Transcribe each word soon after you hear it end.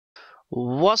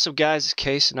What's up guys, it's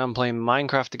Kase and I'm playing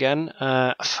Minecraft again.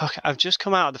 I've just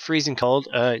come out of the freezing cold.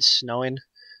 It's snowing,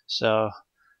 so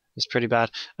it's pretty bad.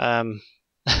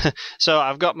 So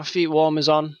I've got my feet warmers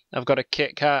on, I've got a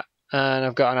Kit Kat, and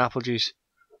I've got an apple juice.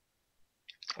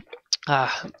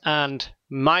 And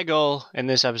my goal in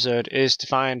this episode is to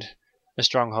find a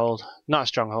stronghold. Not a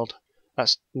stronghold.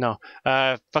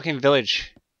 Fucking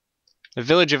village. A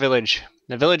village. A village.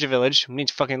 We need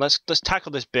to fucking let's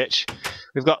tackle this bitch.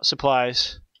 We've got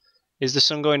supplies. Is the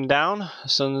sun going down? The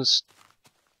sun's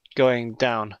going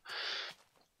down.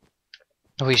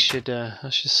 We should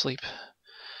let's just sleep.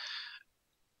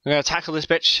 We're gonna tackle this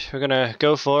bitch. We're gonna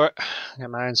go for it. Get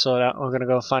my iron sword out. We're gonna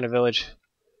go find a village.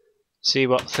 See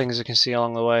what things we can see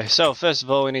along the way. So first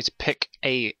of all, we need to pick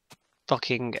a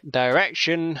fucking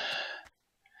direction.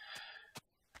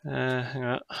 Hang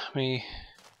on. Let me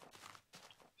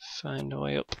find a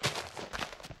way up.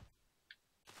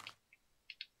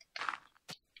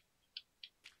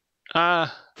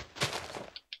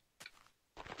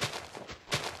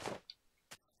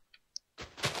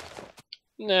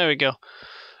 There we go.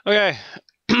 Okay.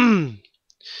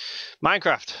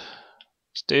 Minecraft.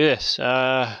 Let's do this.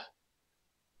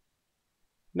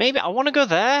 Maybe I want to go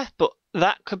there, but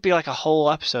that could be like a whole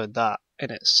episode, that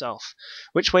in itself.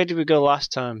 Which way did we go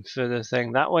last time for the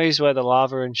thing? That way is where the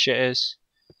lava and shit is.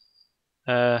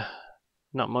 Not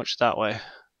much that way.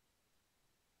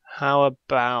 How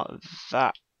about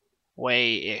that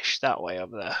way-ish? That way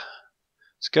over there.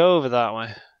 Let's go over that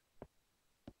way.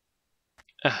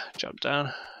 Jump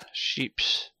down.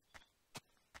 Sheeps.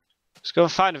 Let's go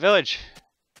and find a village.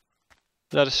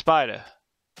 Is that a spider?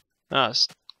 No, it's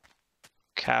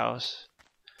cows.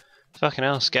 Fucking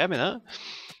hell, scared me that.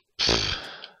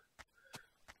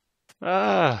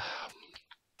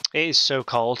 It is so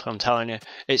cold, I'm telling you.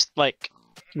 It's like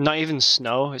not even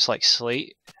snow, it's like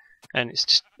sleet. And it's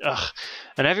just, ugh.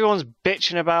 And everyone's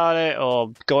bitching about it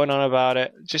or going on about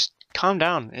it. Just calm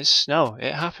down, it's snow,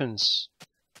 it happens.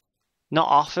 Not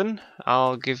often,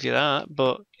 I'll give you that,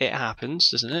 but it happens,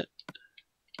 doesn't it?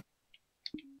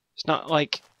 It's not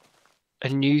like a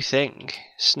new thing.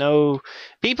 Snow,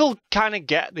 people kind of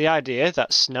get the idea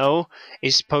that snow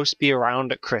is supposed to be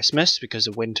around at Christmas because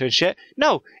of winter and shit.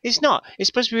 No, it's not. It's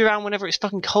supposed to be around whenever it's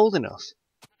fucking cold enough.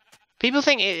 People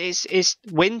think it's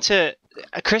winter,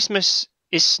 Christmas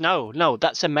is snow. No,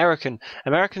 that's American.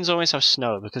 Americans always have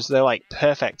snow because they're like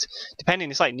perfect.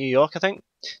 Depending, it's like New York, I think.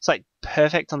 It's like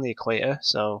perfect on the equator,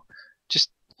 so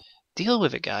just deal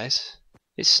with it, guys.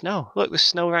 It's snow. Look, there's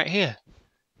snow right here.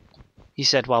 He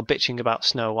said while bitching about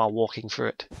snow while walking through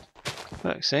it.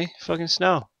 Look, see? Fucking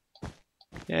snow.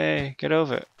 Yay, get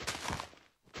over it.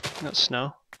 Not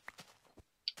snow.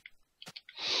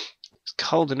 It's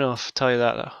cold enough, I'll tell you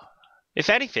that though. If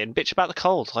anything, bitch about the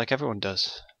cold, like everyone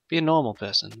does. Be a normal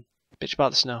person. Bitch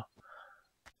about the snow.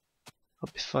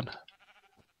 That'll be fun.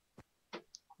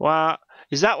 Wow.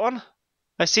 Is that one?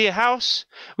 I see a house.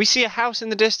 We see a house in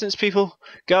the distance, people.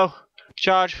 Go.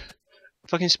 Charge.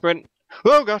 Fucking sprint.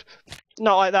 Oh god.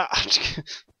 Not like that.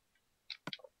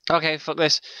 Okay, fuck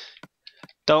this.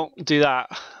 Don't do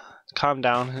that. Calm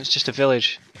down. It's just a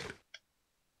village.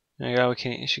 There you go.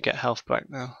 You should get health back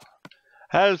now.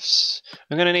 Healths.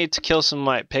 I'm gonna need to kill some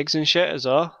like pigs and shit as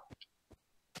well.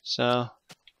 So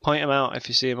point them out if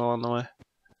you see them along the way.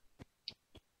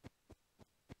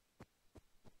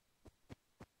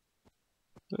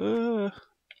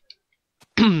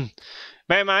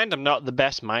 Bear in mind, I'm not the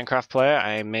best Minecraft player.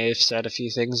 I may have said a few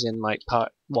things in like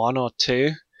part 1 or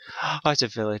 2. Oh, it's a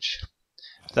village.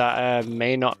 That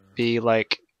may not be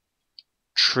like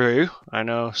true. I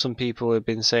know some people have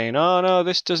been saying, oh no,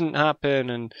 this doesn't happen,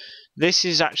 and this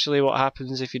is actually what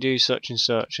happens if you do such and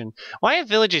such. And why are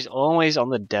villages always on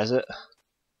the desert?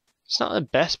 It's not the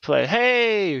best place.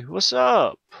 Hey, what's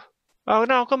up? Oh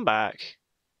no, come back.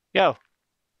 Yo.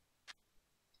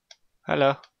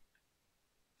 Hello.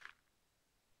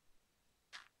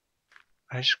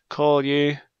 I shall call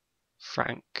you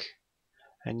Frank,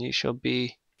 and you shall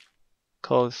be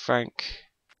called Frank.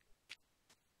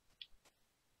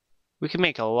 We can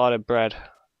make a lot of bread.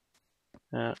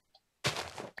 Let's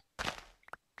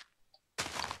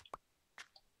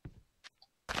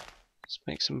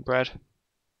make some bread.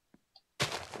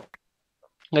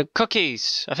 No,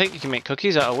 cookies! I think you can make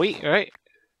cookies out of wheat, right?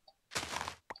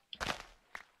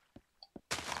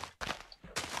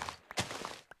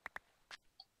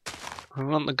 We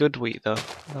want the good wheat though,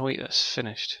 the wheat that's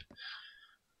finished.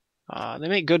 They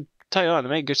make good, tell you what, they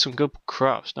make some good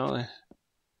crops, don't they?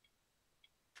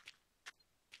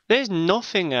 There's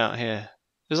nothing out here.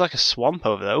 There's like a swamp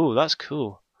over there. Oh, that's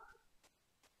cool.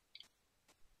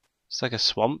 It's like a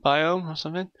swamp biome or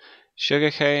something.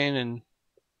 sugarcane and...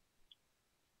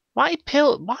 Why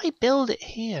build it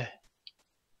here?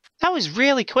 That was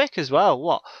really quick as well.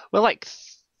 What? We're like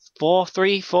 4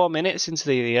 minutes into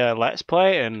the Let's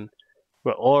Play and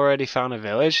we're already found a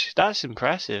village? That's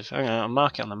impressive. Hang on, I'll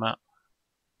mark it on the map.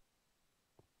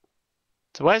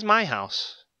 So where's my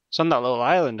house? It's on that little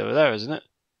island over there, isn't it?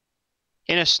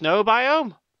 In a snow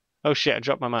biome? Oh shit, I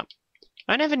dropped my map.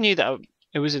 I never knew that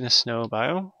it was in a snow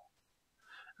biome.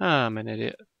 Ah, I'm an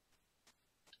idiot.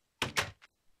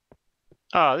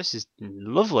 Oh, this is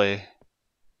lovely.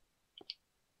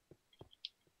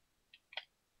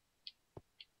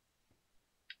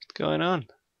 What's going on?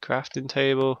 Crafting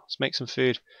table. Let's make some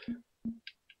food.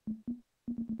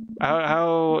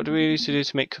 How do we need to do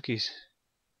to make cookies?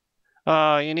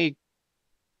 Oh, you need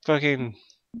fucking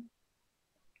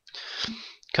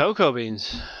cocoa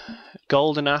beans.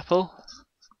 Golden apple.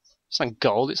 It's not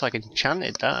gold, it's like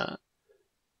enchanted, that.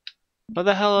 What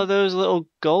the hell are those little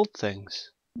gold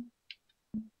things?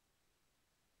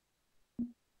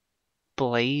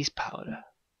 Blaze powder.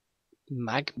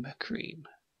 Magma cream.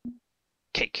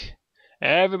 Cake.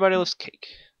 Everybody loves cake.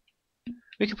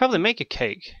 We could probably make a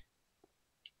cake.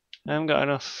 I haven't got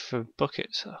enough for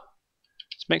buckets, so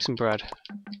let's make some bread.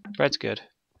 Bread's good.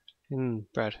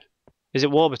 Bread. Is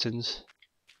it Warburton's?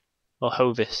 Or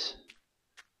Hovis?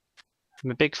 I'm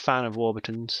a big fan of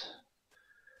Warburton's.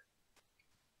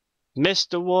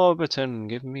 Mr. Warburton,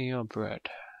 give me your bread.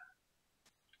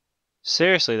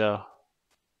 Seriously though.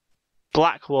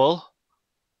 Black wool.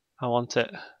 I want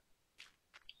it.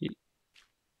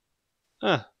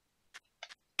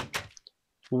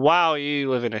 Wow, you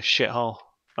live in a shithole.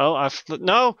 Oh,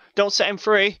 no! Don't set him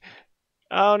free!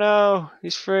 Oh no,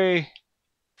 he's free.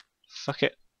 Fuck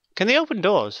it. Can they open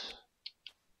doors?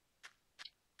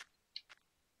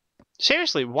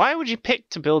 Seriously, why would you pick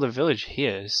to build a village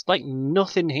here? There's like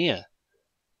nothing here.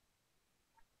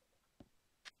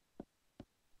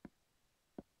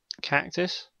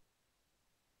 Cactus?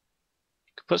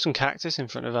 Could put some cactus in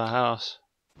front of our house.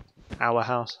 Our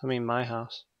house. I mean my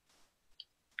house.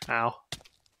 Ow.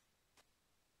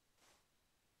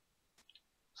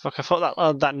 Fuck, I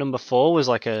thought that number 4 was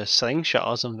like a slingshot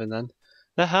or something then.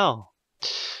 The hell?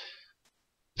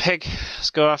 Pig. Let's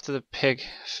go after the pig.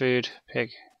 Food. Pig.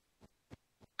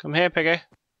 Come here, piggy.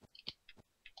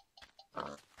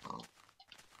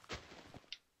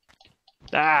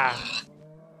 Ah!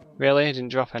 Really? I didn't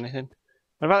drop anything.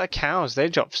 What about the cows? They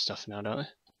drop stuff now, don't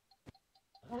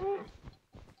they?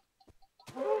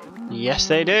 Yes,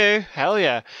 they do. Hell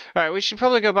yeah. Alright, we should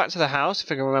probably go back to the house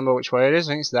if I can remember which way it is.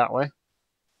 I think it's that way.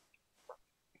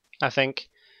 I think.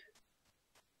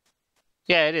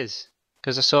 Yeah, it is.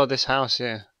 Because I saw this house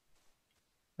here.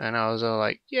 And I was all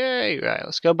like, yay, right,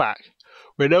 let's go back.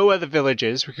 We know where the village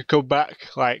is. We could come back,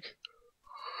 like...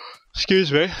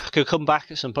 Excuse me. I could come back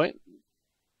at some point.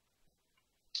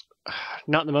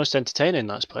 Not the most entertaining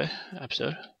Let's Play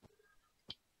episode.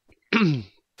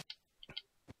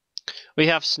 We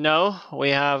have snow. We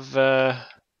have...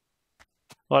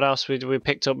 what else? We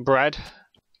picked up bread.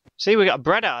 See, we got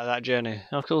bread out of that journey.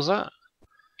 How cool is that?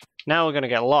 Now we're going to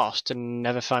get lost and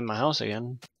never find my house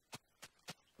again.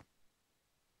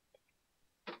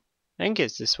 I think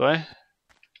it's this way.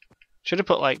 Should have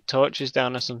put like torches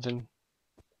down or something.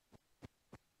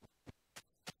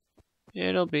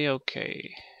 It'll be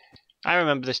okay. I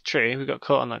remember this tree. We got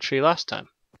caught on that tree last time.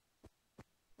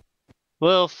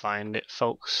 We'll find it,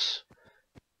 folks.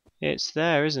 It's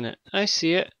there, isn't it? I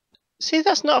see it. See,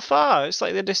 that's not far. It's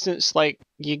like the distance, like,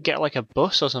 you get like a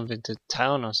bus or something to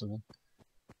town or something.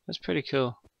 That's pretty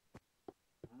cool.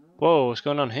 Whoa, what's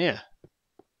going on here?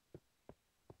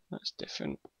 That's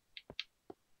different.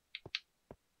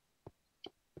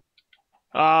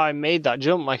 Ah, I made that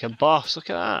jump like a boss. Look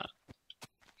at that.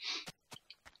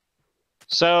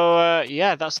 So,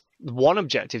 yeah, that's one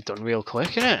objective done real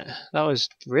quick, isn't it? That was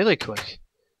really quick.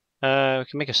 We can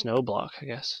make a snow block, I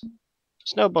guess.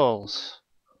 Snowballs.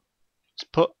 Let's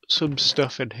put some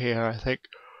stuff in here, I think.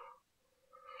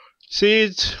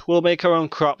 Seeds. We'll make our own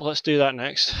crop. Let's do that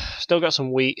next. Still got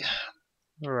some wheat.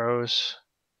 Rows.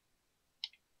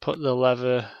 Put the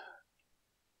leather.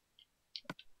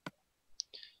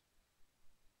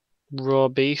 Raw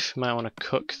beef. Might want to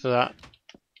cook that.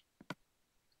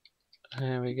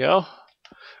 There we go.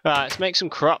 Right, let's make some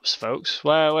crops, folks.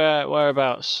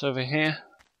 Whereabouts? Over here?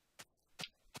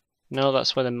 No,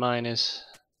 that's where the mine is.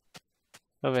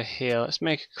 Over here. Let's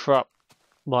make a crop,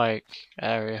 like,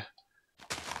 area.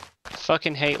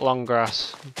 Fucking hate long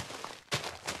grass.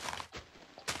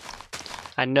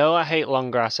 I know I hate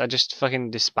long grass. I just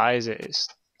fucking despise it. It's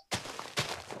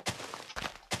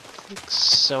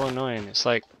so annoying. It's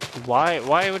like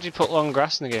Why would you put long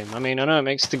grass in the game? I mean, I know it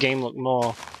makes the game look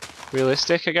more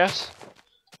realistic, I guess.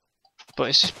 But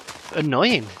it's just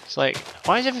annoying. It's like,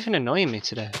 why is everything annoying me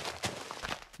today?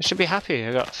 I should be happy.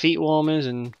 I got feet warmers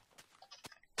and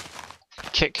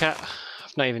Kit Kat.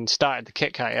 I've not even started the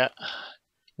Kit Kat yet.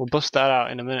 We'll bust that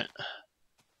out in a minute.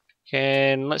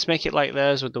 Okay, let's make it like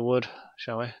theirs with the wood,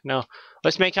 shall we? No,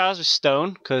 let's make ours with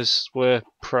stone, because we're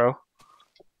pro.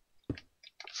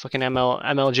 Fucking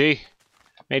MLG.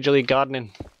 Major League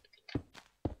Gardening.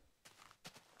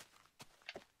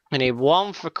 I need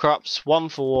one for crops, one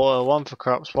for water, one for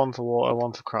crops, one for water,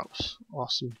 one for crops.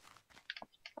 Awesome.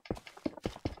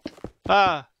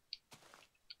 Ah!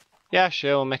 Yeah,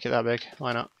 sure, we'll make it that big.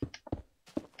 Why not?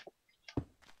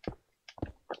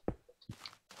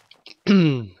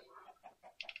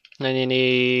 Then you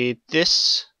need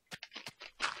this.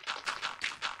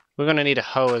 We're gonna need a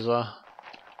hoe as well.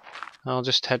 I'll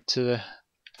just head to the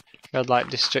red light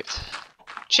district.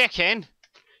 Chicken!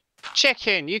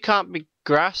 Chicken! You can't be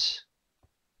grass.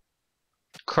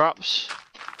 Crops.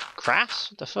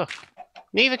 Grass? What the fuck?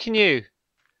 Neither can you.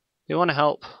 They want to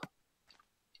help.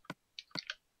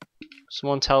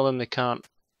 Someone tell them they can't.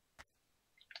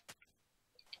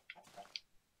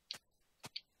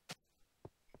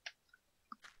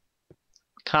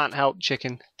 Can't help,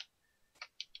 chicken.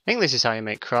 I think this is how you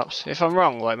make crops. If I'm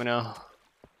wrong, let me know.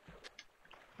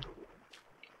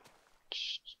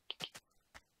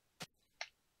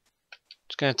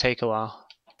 It's gonna take a while.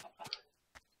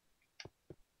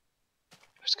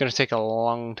 It's gonna take a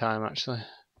long time, actually.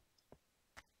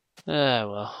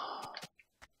 Well.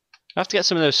 I have to get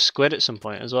some of those squid at some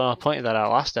point as well. I pointed that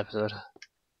out last episode.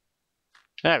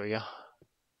 There we go.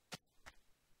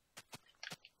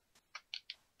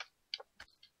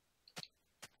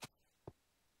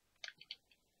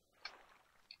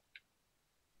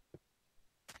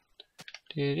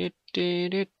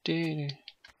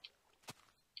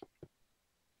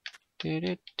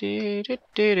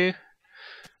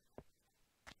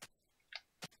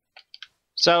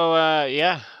 So,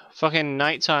 yeah, fucking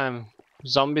nighttime,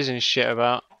 zombies and shit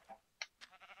about.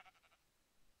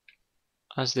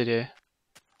 As they do.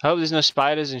 I hope there's no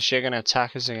spiders and shit gonna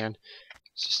attack us again.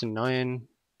 It's just annoying.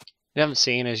 They haven't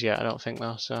seen us yet, I don't think,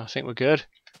 though, so I think we're good.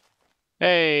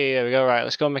 Hey, there we go, right,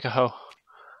 let's go make a hoe.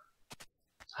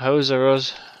 Hoes are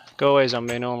us. Go away,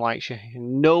 zombie, no one likes you. You're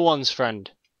no one's friend.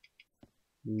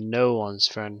 No one's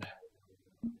friend.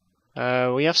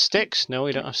 We have sticks? No,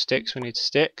 we don't have sticks. We need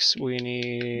sticks. We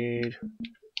need...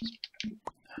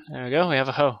 There we go, we have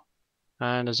a hoe.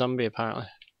 And a zombie, apparently.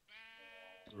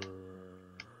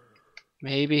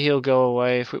 Maybe he'll go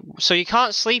away if we... So you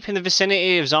can't sleep in the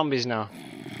vicinity of zombies now?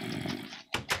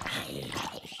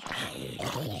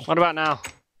 What about now?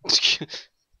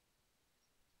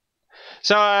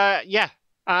 So, yeah.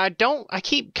 I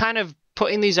keep kind of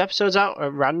putting these episodes out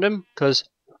at random, because...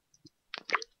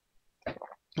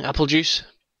 Apple juice.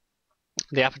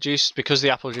 The apple juice, because the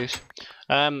apple juice.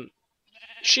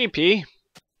 Sheepy.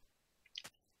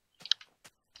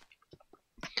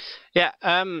 Yeah,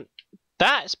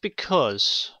 that's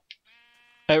because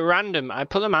at random, I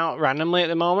put them out randomly at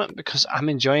the moment because I'm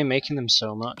enjoying making them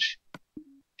so much.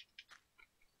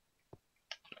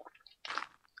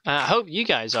 I hope you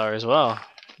guys are as well.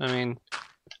 I mean,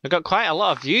 I've got quite a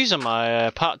lot of views on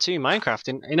my part 2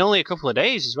 Minecraft in only a couple of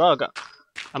days as well.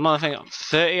 I'm on, I think,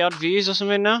 30 odd views or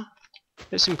something now.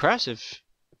 It's impressive.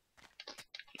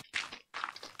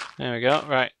 There we go.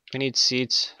 Right, we need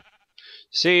seeds.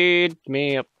 Seed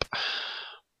me up.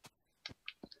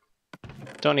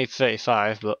 Don't need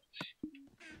 35, but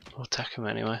we'll take them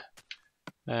anyway.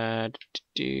 Won't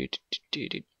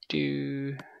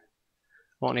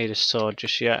need a sword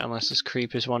just yet unless there's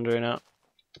creepers wandering out.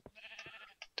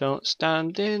 Don't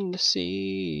stand in the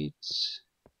seeds.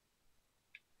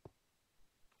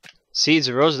 Seeds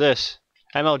are us, this.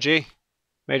 MLG.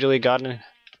 Major League Gardening.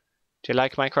 Do you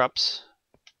like my crops?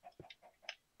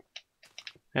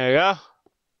 There we go.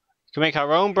 We can make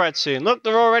our own bread soon. Look,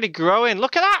 they're already growing.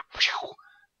 Look at that!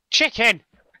 Chicken!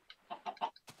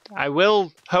 I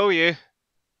will hoe you.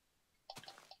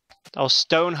 I'll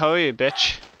stone hoe you,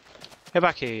 bitch. Get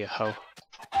back here, you hoe.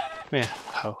 Come here,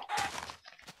 hoe.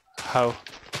 Hoe.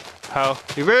 Hoe.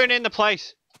 You're ruining the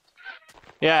place!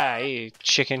 Yeah, you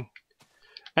chicken.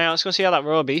 Hey, let's go see how that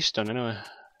raw beef's done anyway.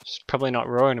 It's probably not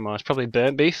raw anymore, it's probably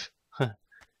burnt beef.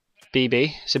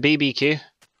 BB. It's a BBQ.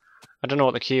 I don't know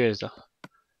what the Q is though.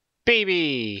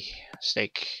 BB!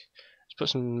 Steak. Let's put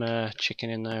some chicken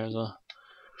in there as well.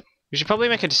 We should probably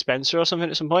make a dispenser or something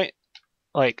at some point.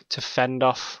 Like, to fend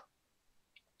off...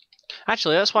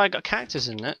 Actually, that's why I got cactus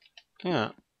in it.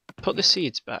 Yeah. Put the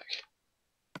seeds back.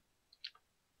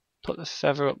 Put the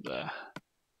feather up there.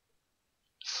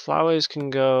 Flowers can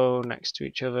go next to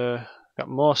each other. Got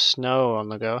more snow on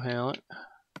the go here, look.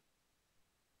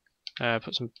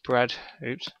 Put some bread.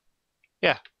 Oops.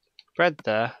 Yeah, bread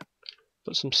there.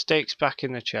 Put some steaks back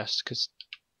in the chest, because,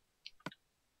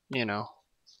 you know,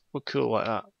 we're cool like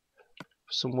that.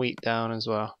 Put some wheat down as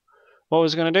well. What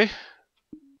was I going to do?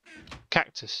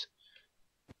 Cactus.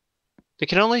 They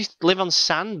can only live on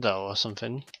sand, though, or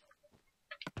something.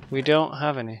 We don't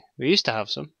have any. We used to have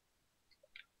some.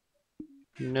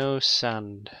 No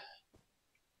sand.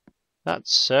 That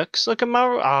sucks. Look at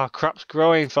my... crops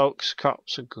growing, folks.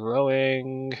 Crops are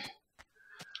growing.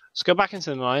 Let's go back into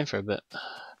the mine for a bit.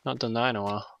 Not done that in a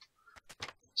while.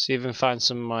 See if we can find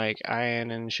some, like,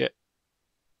 iron and shit.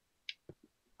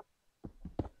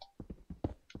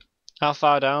 How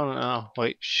far down? Oh,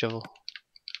 wait, shovel.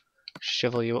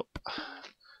 Shovel you up.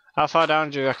 How far down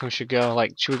do you reckon we should go?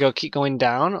 Like, should we keep going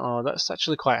down? Oh, that's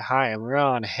actually quite high, and we're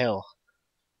on a hill.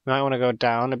 We might want to go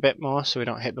down a bit more so we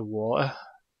don't hit the water.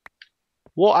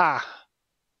 Water!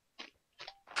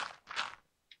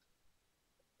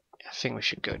 I think we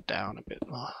should go down a bit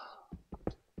more.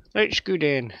 Let's go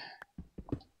down.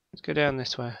 Let's go down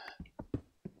this way.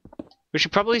 We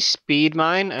should probably speed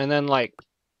mine and then, like,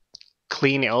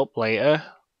 clean it up later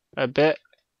a bit.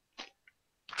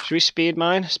 Should we speed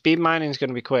mine? Speed mining is going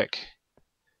to be quick.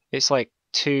 It's like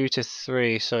 2 to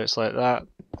 3, so it's like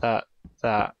that,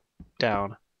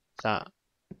 down, that.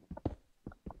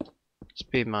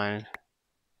 Speed mining.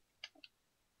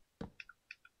 I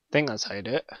think that's how you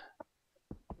do it.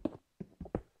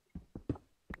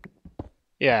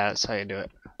 Yeah, that's how you do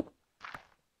it.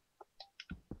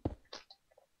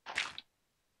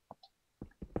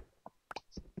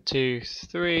 Two,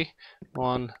 three,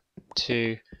 1,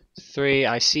 2, 3.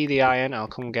 I see the iron. I'll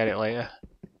come get it later.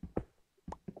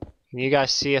 Can you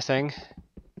guys see a thing?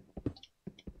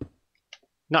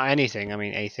 Not anything. I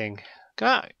mean a thing.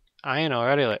 Got iron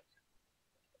already. Like.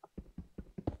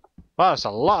 Wow, that's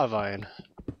a lot of iron.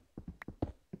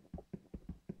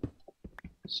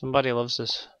 Somebody loves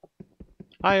this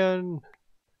iron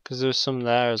because there was some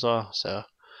there as well. So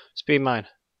speed mine.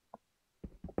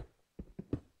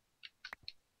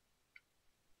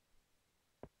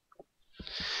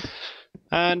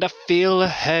 And I feel a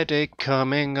headache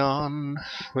coming on,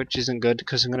 which isn't good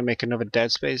because I'm going to make another Dead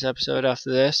Space episode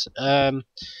after this.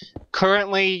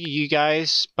 Currently, you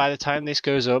guys, by the time this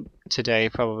goes up, today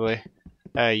probably,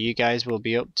 you guys will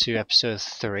be up to episode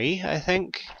 3, I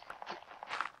think.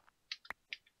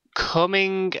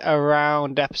 Coming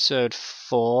around episode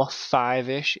 4,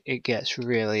 5-ish, it gets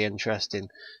really interesting.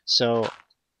 So,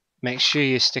 make sure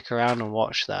you stick around and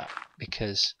watch that,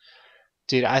 because,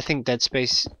 dude, I think Dead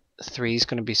Space 3 is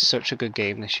going to be such a good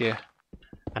game this year,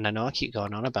 and I know I keep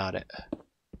going on about it.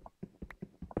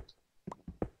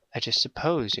 I just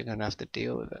suppose you're going to have to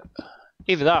deal with it.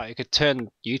 Either that, you could turn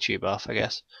YouTube off, I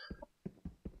guess.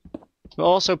 We're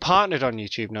also partnered on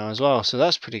YouTube now as well, so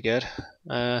that's pretty good.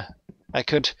 I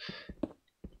could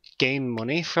gain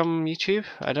money from YouTube.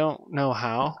 I don't know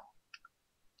how.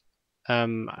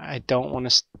 I don't want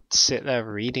to sit there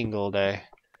reading all day.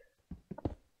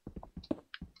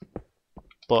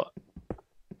 But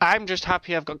I'm just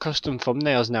happy I've got custom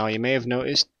thumbnails now. You may have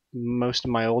noticed most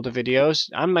of my older videos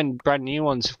and my brand new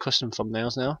ones have custom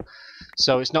thumbnails now.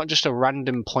 So it's not just a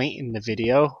random point in the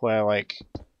video where, like,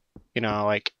 you know,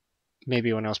 like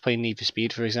maybe when I was playing Need for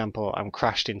Speed, for example, I'm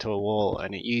crashed into a wall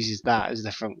and it uses that as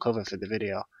the front cover for the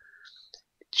video.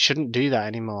 It shouldn't do that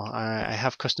anymore. I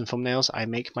have custom thumbnails. I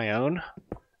make my own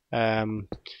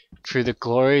through the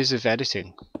glories of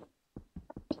editing.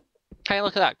 Hey,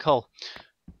 look at that coal.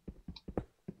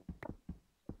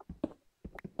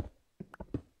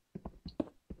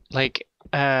 Like,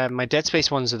 my Dead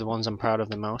Space ones are the ones I'm proud of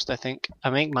the most, I think. I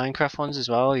make Minecraft ones as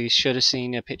well. You should have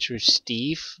seen a picture of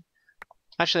Steve.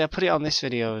 Actually, I put it on this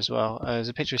video as well. There's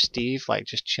a picture of Steve, like,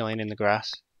 just chilling in the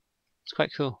grass. It's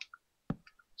quite cool.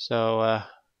 So, I'll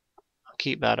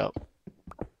keep that up.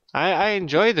 I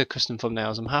enjoy the custom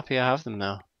thumbnails. I'm happy I have them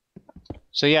now.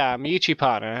 So yeah, I'm a YouTube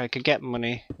partner. I could get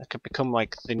money. I could become,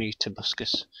 like, the new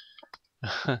Tobuscus.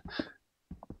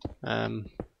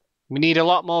 We need a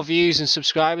lot more views and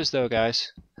subscribers though,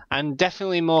 guys. And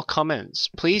definitely more comments.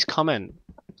 Please comment.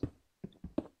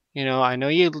 You know, I know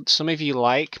some of you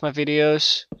like my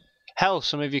videos. Hell,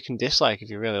 some of you can dislike if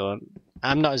you really want.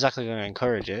 I'm not exactly going to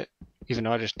encourage it, even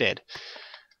though I just did.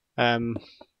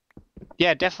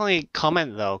 Yeah, definitely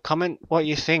comment though. Comment what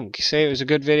you think. Say it was a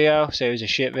good video, say it was a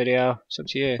shit video. It's up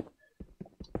to you.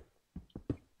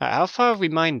 Right, how far have we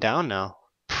mined down now?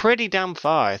 Pretty damn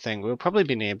far, I think. We'll probably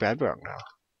be near bedrock now.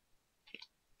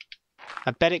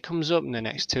 I bet it comes up in the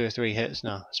next 2 or 3 hits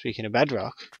now, speaking of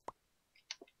bedrock.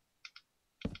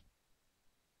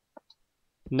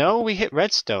 No, we hit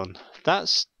redstone.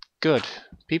 That's good.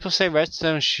 People say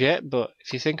redstone's shit, but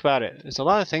if you think about it, there's a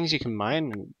lot of things you can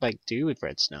mine and like do with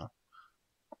redstone.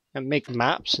 And make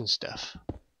maps and stuff.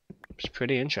 It's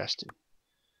pretty interesting.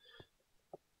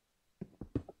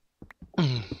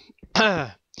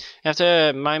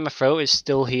 After my throat is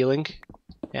still healing.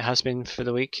 It has been for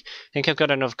the week. I think I've got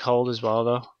enough cold as well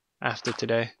though, after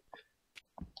today.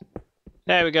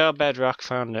 There we go, bedrock,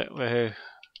 found it. Woohoo.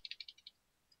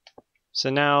 So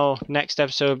now, next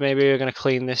episode, maybe we're going to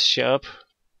clean this shit up.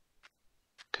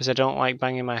 Because I don't like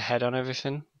banging my head on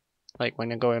everything. Like when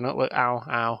you're going up, look, ow,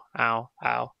 ow, ow,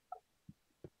 ow.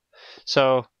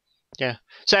 So, yeah.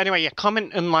 So anyway, yeah,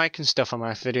 comment and like and stuff on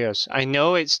my videos. I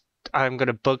know I'm going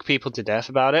to bug people to death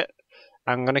about it.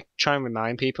 I'm going to try and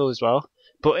remind people as well.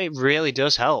 But it really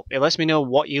does help. It lets me know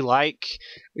what you like,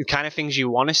 the kind of things you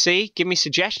want to see. Give me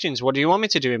suggestions. What do you want me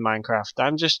to do in Minecraft?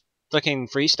 I'm just looking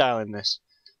freestyling this.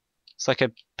 It's like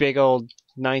a big old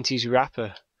 90s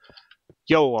rapper.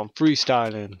 Yo, I'm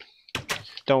freestyling.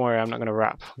 Don't worry, I'm not going to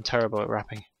rap. I'm terrible at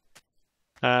rapping.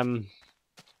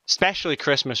 Especially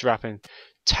Christmas rapping.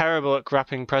 Terrible at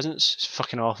wrapping presents. It's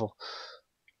fucking awful.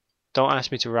 Don't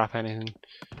ask me to rap anything.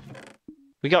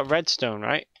 We got redstone,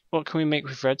 right? What can we make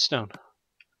with redstone?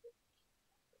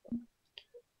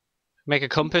 Make a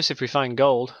compass if we find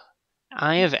gold.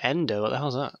 Eye of Ender, what the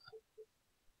hell's that?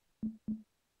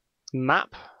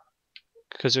 Map?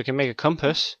 Because we can make a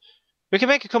compass. We can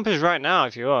make a compass right now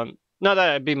if you want. Not that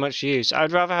it'd be much use.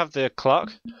 I'd rather have the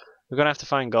clock. We're going to have to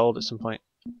find gold at some point.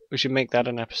 We should make that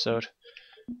an episode.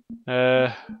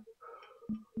 Not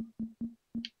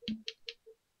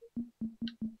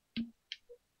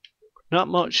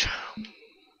much.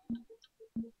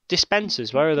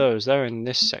 Dispensers, where are those? They're in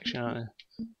this section, aren't they?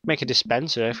 Make a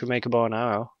dispenser if we make a bow and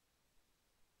arrow.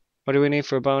 What do we need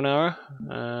for a bow and arrow?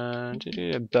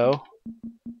 A bow.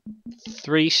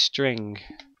 3 string.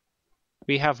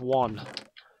 We have 1.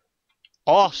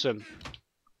 Awesome.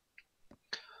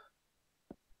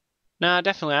 Nah,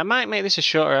 definitely. I might make this a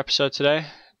shorter episode today.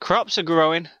 Crops are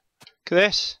growing. Look at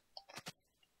this.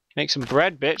 Make some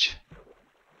bread, bitch.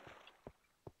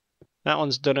 That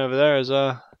one's done over there as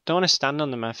well. Don't want to stand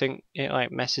on them. I think it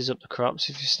like messes up the crops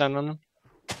if you stand on them.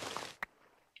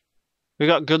 We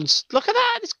got guns. Look at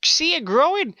that! See it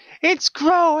growing? It's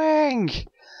growing!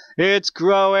 It's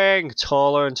growing!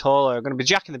 Taller and taller. I'm going to be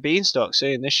Jack and the Beanstalk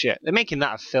seeing this shit. They're making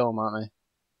that a film, aren't they?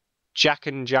 Jack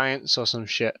and Giants or some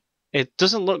shit. It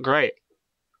doesn't look great.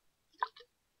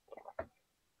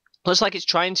 Looks like it's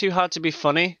trying too hard to be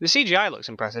funny. The CGI looks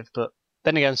impressive, but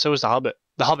then again, so was The Hobbit.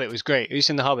 The Hobbit was great. Have you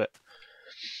seen The Hobbit?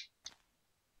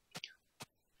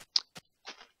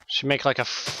 Should make like a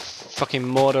fucking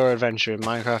Mordor adventure in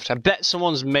Minecraft. I bet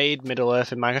someone's made Middle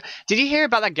Earth in Minecraft. Did you hear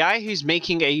about that guy who's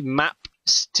making a map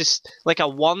to like a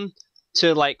 1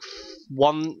 to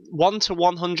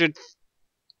 100?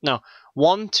 No,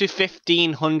 1 to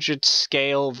 1500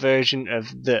 scale version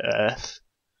of the Earth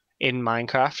in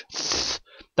Minecraft.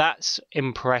 That's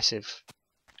impressive.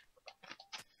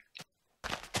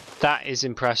 That is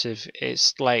impressive.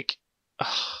 It's like,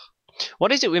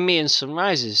 what is it with me and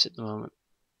sunrises at the moment?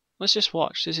 Let's just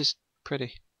watch. This is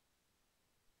pretty.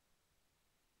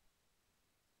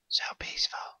 So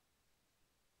peaceful.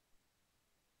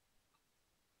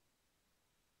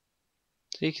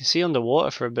 So you can see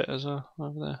underwater for a bit as well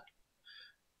over there.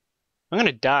 I'm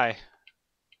gonna die.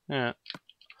 Yeah.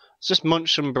 Let's just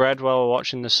munch some bread while we're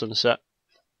watching the sunset.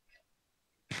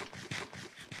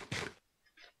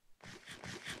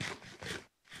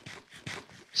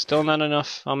 Still not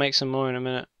enough. I'll make some more in a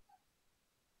minute.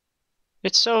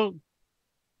 It's so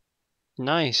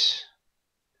nice.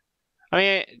 I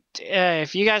mean,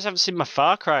 if you guys haven't seen my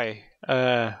Far Cry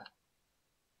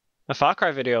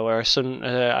video where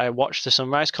I watched the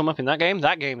sunrise come up in that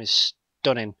game is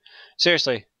stunning.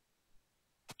 Seriously.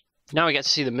 Now we get to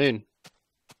see the moon.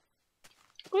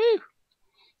 Woo!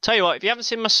 Tell you what, if you haven't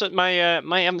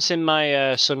seen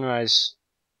my sunrise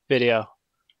video,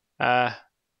 tell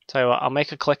you what, I'll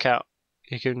make a click out.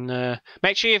 You can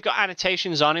make sure you've got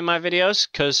annotations on in my videos,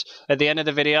 because at the end of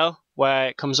the video where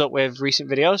it comes up with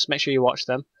recent videos, make sure you watch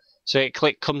them. So it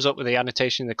comes up with the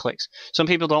annotation that clicks. Some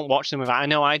people don't watch them. I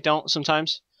know I don't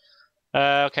sometimes.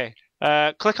 Okay.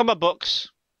 Click on my books.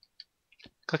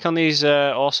 Click on these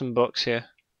awesome books here.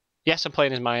 Yes, I'm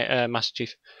playing as my Master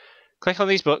Chief. Click on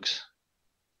these books,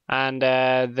 and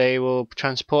they will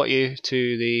transport you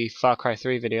to the Far Cry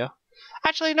 3 video.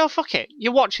 Actually, no, fuck it.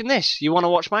 You're watching this. You want to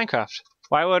watch Minecraft.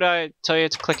 Why would I tell you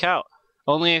to click out?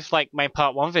 Only if, like, my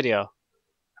part 1 video.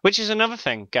 Which is another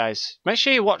thing, guys. Make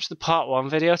sure you watch the part 1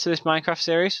 video to this Minecraft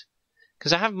series,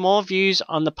 because I have more views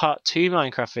on the part 2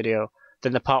 Minecraft video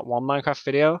than the part 1 Minecraft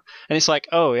video. And it's like,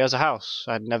 oh, he has a house.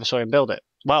 I never saw him build it.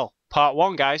 Well, part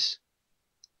 1, guys.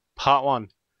 Part 1.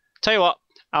 Tell you what,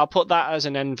 I'll put that as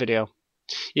an end video.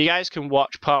 You guys can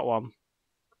watch part 1.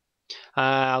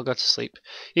 I'll go to sleep.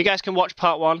 You guys can watch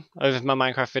part 1 of my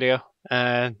Minecraft video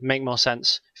and make more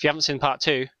sense. If you haven't seen part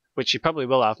 2, which you probably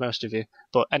will have, most of you,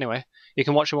 but anyway, you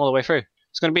can watch them all the way through.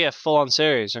 It's going to be a full-on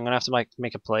series. I'm going to have to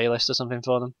make a playlist or something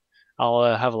for them.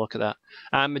 I'll have a look at that.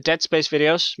 The Dead Space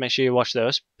videos, make sure you watch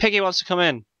those. Piggy wants to come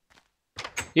in.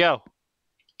 Yo.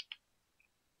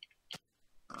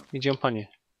 He jump on you.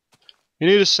 You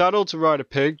need a saddle to ride a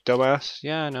pig, dumbass.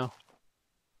 Yeah, I know.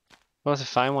 We'll have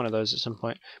to find one of those at some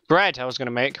point. Bread I was going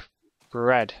to make.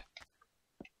 Bread.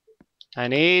 I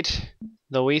need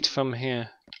the wheat from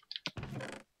here.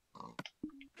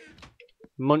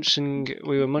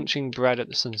 We were munching bread at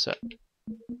the sunset.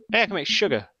 Hey, I can make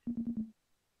sugar.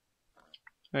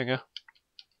 There you go.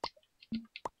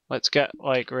 Let's get,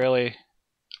 like, really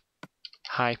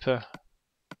hyper.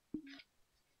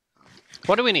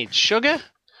 What do we need? Sugar?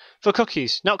 For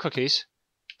cookies. Not cookies.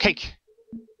 Cake.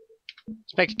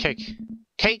 Let's make a cake.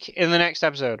 Cake in the next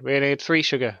episode. We need 3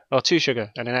 sugar. Or 2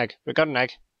 sugar and an egg. We've got an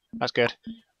egg. That's good.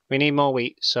 We need more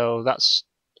wheat, so that's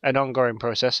an ongoing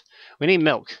process. We need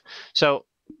milk. So,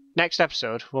 next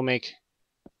episode, we'll make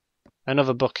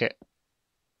another bucket.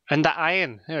 And that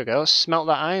iron. There we go. Let's smelt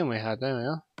that iron we had. There we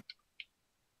go.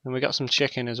 And we got some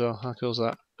chicken as well. How cool is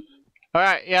that?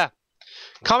 Alright, yeah.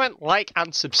 Comment, like,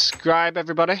 and subscribe,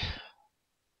 everybody.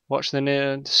 Watch the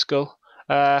nerd skull.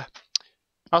 I'll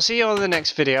see you on the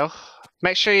next video.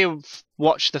 Make sure you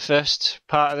watch the first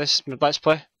part of this Let's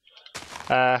Play.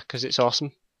 Because it's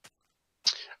awesome.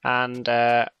 And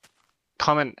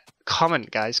comment,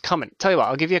 guys. Comment. Tell you what,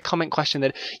 I'll give you a comment question.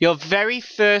 Your very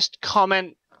first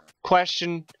comment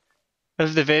question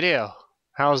of the video.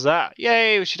 How's that?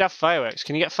 Yay, we should have fireworks.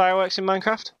 Can you get fireworks in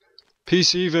Minecraft?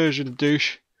 PC version,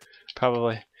 douche.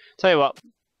 Probably. Tell you what,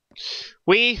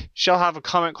 we shall have a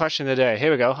comment question of the day.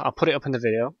 Here we go. I'll put it up in the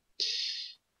video.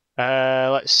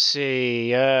 Let's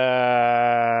see.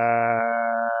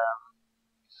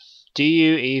 Do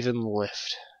you even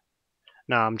lift?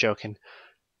 No, I'm joking.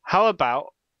 How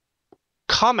about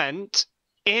comment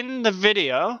in the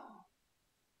video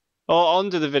or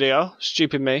under the video?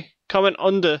 Stupid me. Comment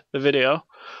under the video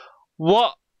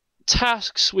what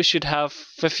tasks we should have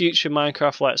for future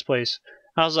Minecraft Let's Plays.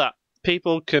 How's that?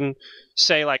 People can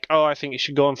say like, oh, I think you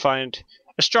should go and find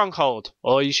a stronghold,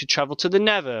 or you should travel to the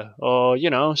Nether, or, you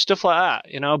know, stuff like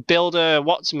that. You know, build a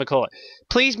whatchamacallit.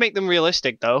 Please make them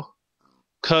realistic, though,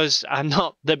 because I'm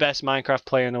not the best Minecraft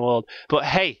player in the world. But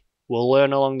hey, we'll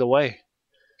learn along the way.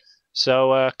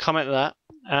 So comment that,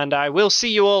 and I will see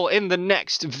you all in the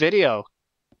next video.